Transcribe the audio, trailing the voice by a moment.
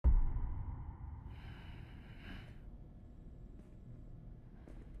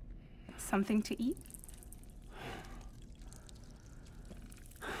Something to eat?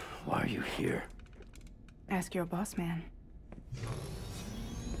 Why are you here? Ask your boss man.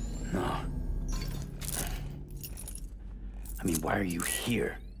 No. I mean, why are you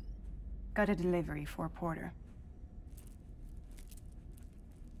here? Got a delivery for Porter.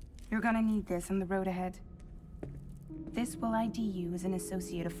 You're gonna need this on the road ahead. This will ID you as an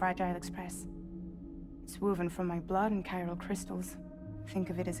associate of Fragile Express. It's woven from my blood and chiral crystals. Think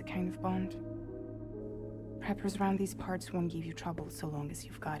of it as a kind of bond. Preppers around these parts won't give you trouble so long as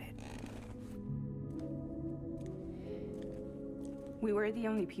you've got it. We were the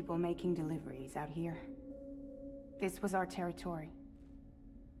only people making deliveries out here. This was our territory.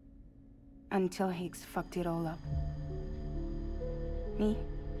 Until Higgs fucked it all up. Me,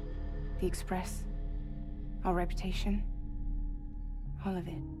 the Express, our reputation, all of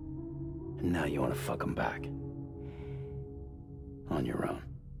it. And now you want to fuck him back. On your own.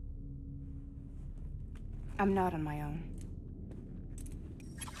 I'm not on my own.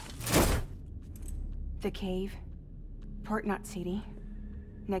 The cave, Port Knot City,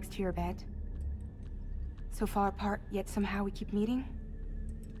 next to your bed. So far apart, yet somehow we keep meeting.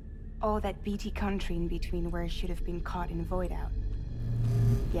 All that BT country in between where I should have been caught in void out.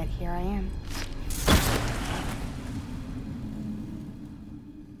 Yet here I am.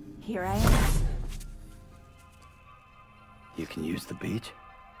 Here I am. You can use the beach?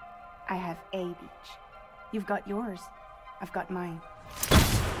 I have a beach. You've got yours. I've got mine.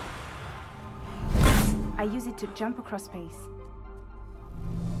 I use it to jump across space.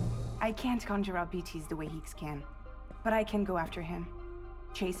 I can't conjure up BTs the way Higgs can, but I can go after him.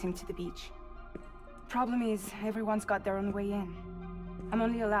 Chase him to the beach. Problem is, everyone's got their own way in. I'm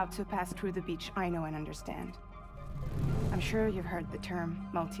only allowed to pass through the beach I know and understand. I'm sure you've heard the term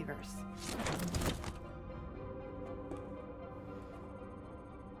multiverse.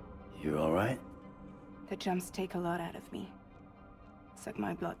 You all right? The jumps take a lot out of me. Suck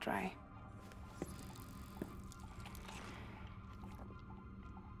my blood dry.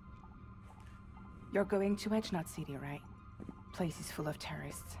 You're going to Knot City, right? Place is full of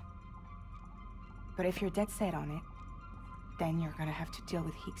terrorists. But if you're dead set on it, then you're gonna have to deal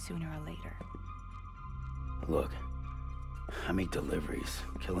with Higgs sooner or later. Look, I make deliveries,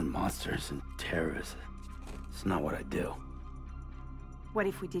 killing monsters and terrorists. It's not what I do. What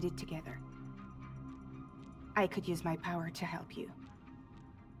if we did it together? I could use my power to help you.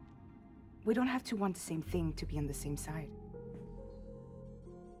 We don't have to want the same thing to be on the same side.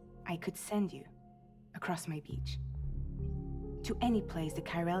 I could send you across my beach. To any place the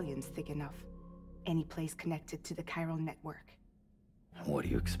Chiralian's thick enough. Any place connected to the chiral network. What do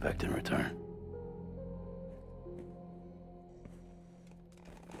you expect in return?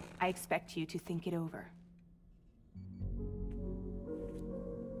 I expect you to think it over.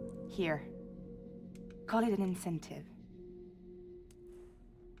 Here. Call it an incentive.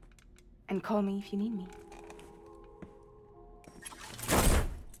 And call me if you need me.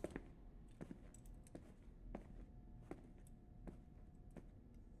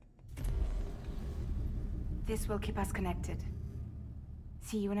 This will keep us connected.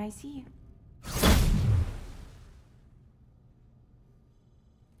 See you when I see you.